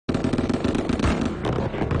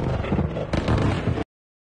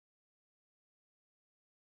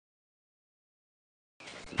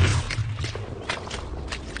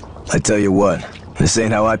I tell you what, this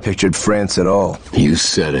ain't how I pictured France at all. You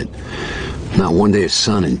said it. Not one day of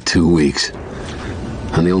sun in 2 weeks.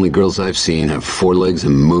 And the only girls I've seen have 4 legs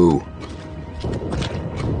and moo.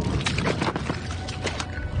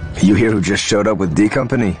 You hear who just showed up with D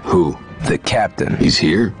Company? Who? The captain. He's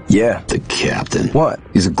here? Yeah. The captain. What?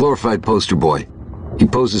 He's a glorified poster boy. He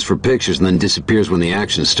poses for pictures and then disappears when the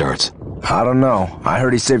action starts. I don't know. I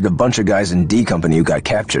heard he saved a bunch of guys in D Company who got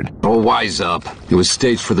captured. Oh, wise up. It was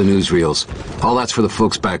staged for the newsreels. All that's for the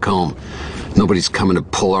folks back home. Nobody's coming to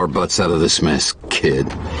pull our butts out of this mess, kid.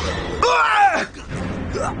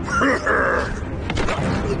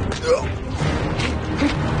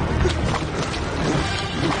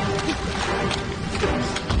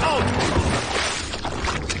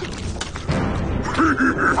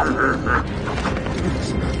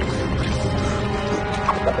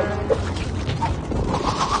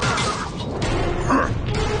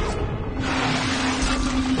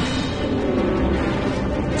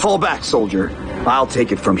 Fall back, soldier. I'll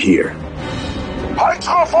take it from here.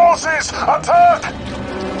 Hydra forces, attack!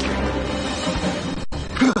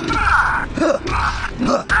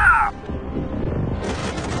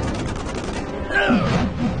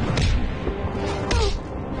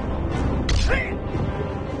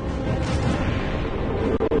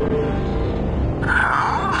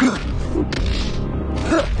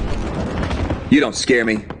 You don't scare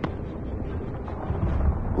me.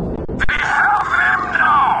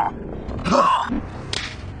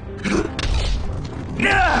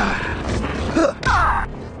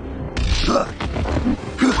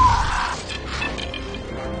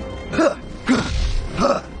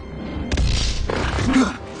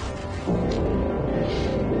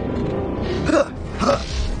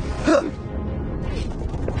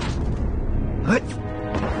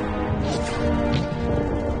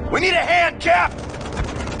 We need a hand, Cap!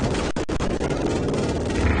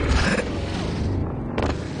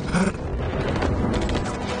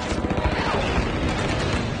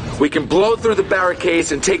 We can blow through the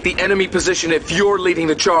barricades and take the enemy position if you're leading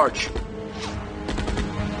the charge.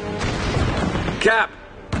 Cap,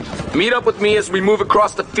 meet up with me as we move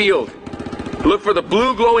across the field. Look for the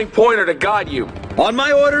blue glowing pointer to guide you. On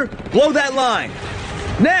my order, blow that line.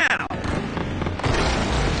 Now!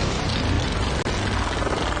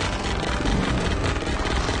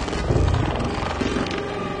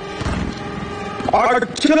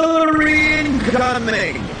 Artillery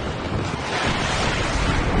incoming!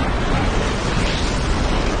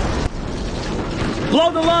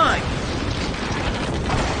 Blow the line!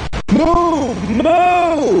 Move!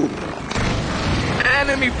 Move!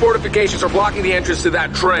 Enemy fortifications are blocking the entrance to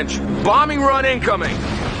that trench. Bombing run incoming.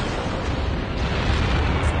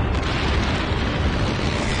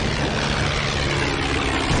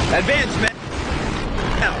 Advance, men!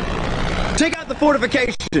 Now, take out the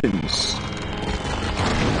fortifications!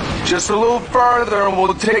 Just a little further and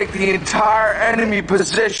we'll take the entire enemy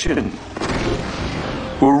position.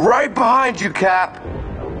 We're right behind you, Cap.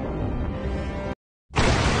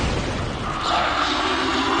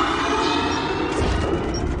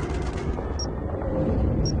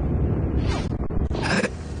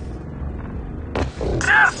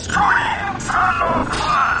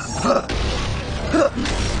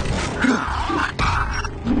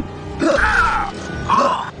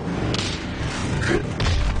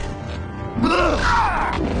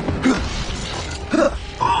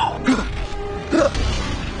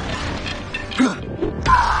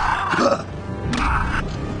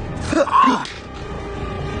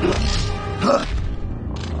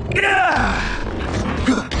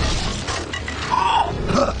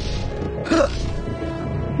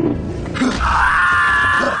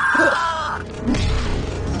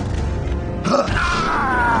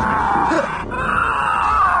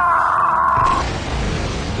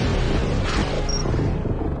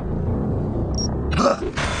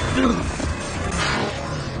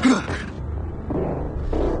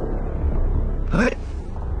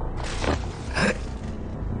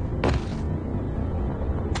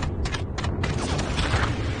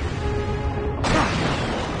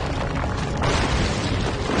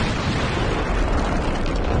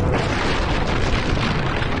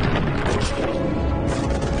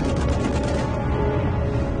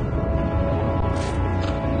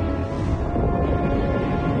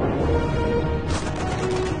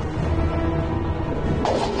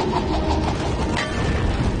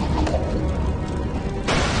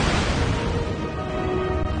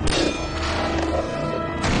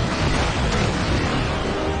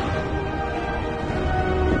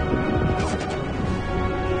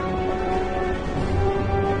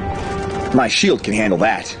 My shield can handle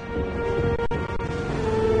that.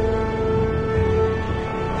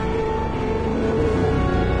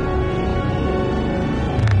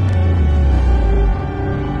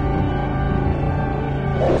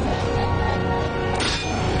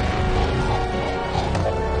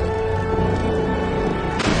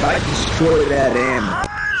 destroy that ammo.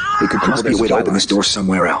 There must be a way to open this door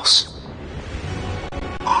somewhere else.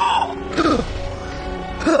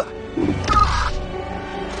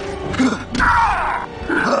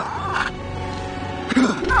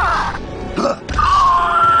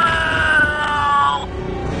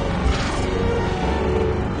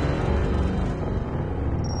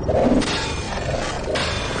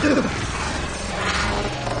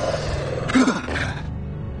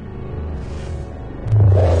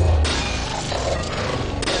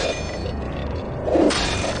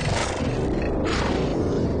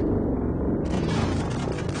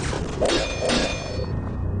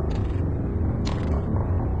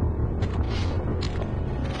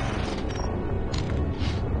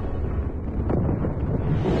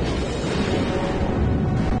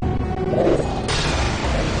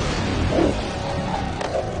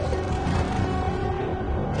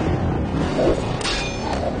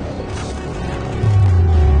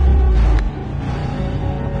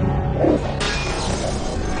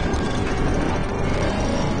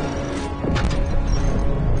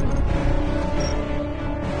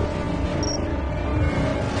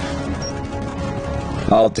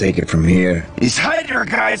 I'll take it from here. These Hydra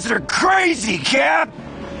guys are crazy, Cap!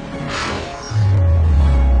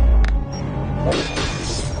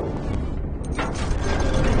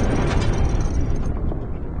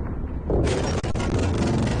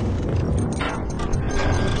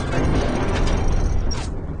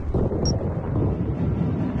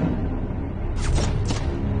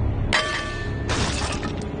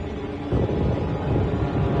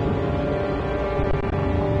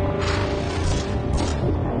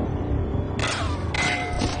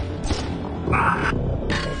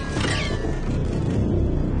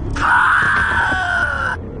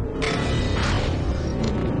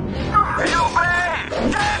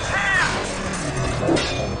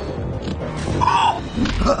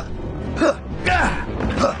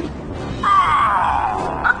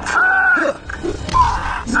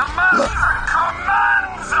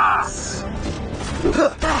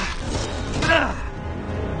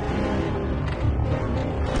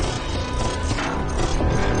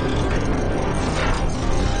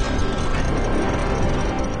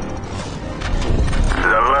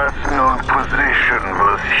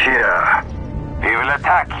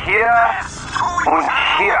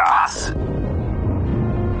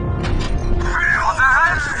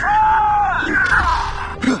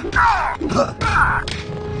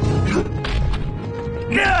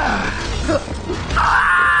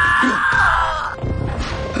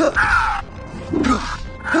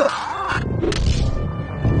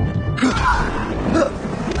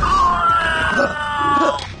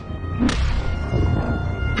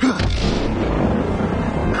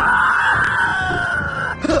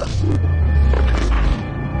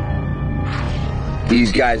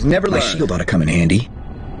 These guys never learn. My shield ought to come in handy.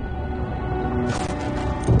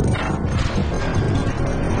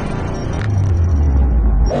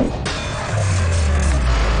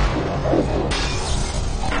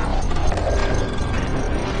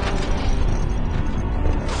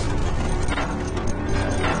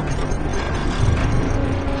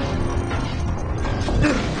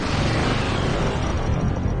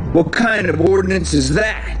 What kind of ordnance is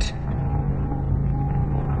that?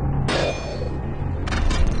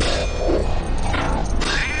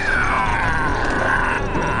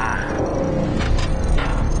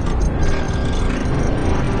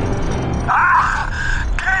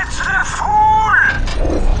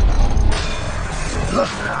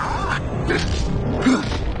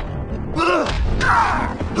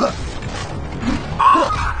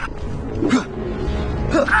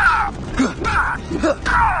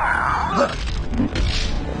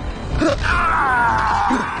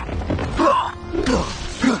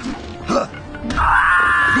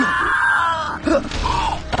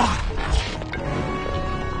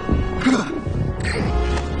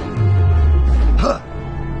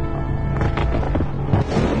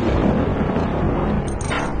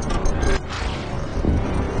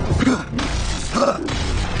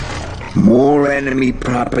 More enemy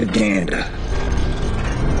propaganda.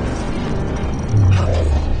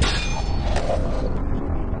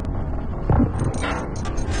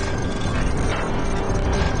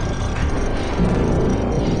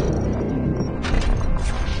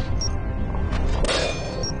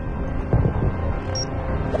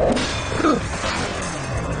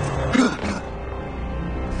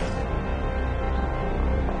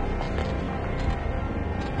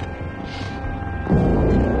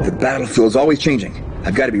 The battlefield's always changing.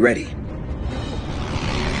 I've got to be ready.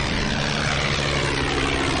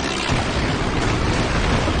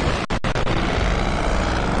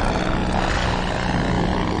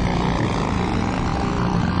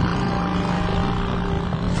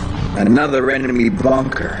 Another enemy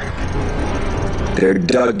bunker. They're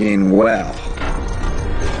dug in well.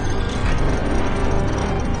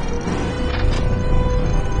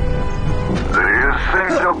 Do you think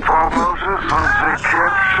the prognosis was the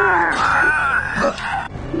capture?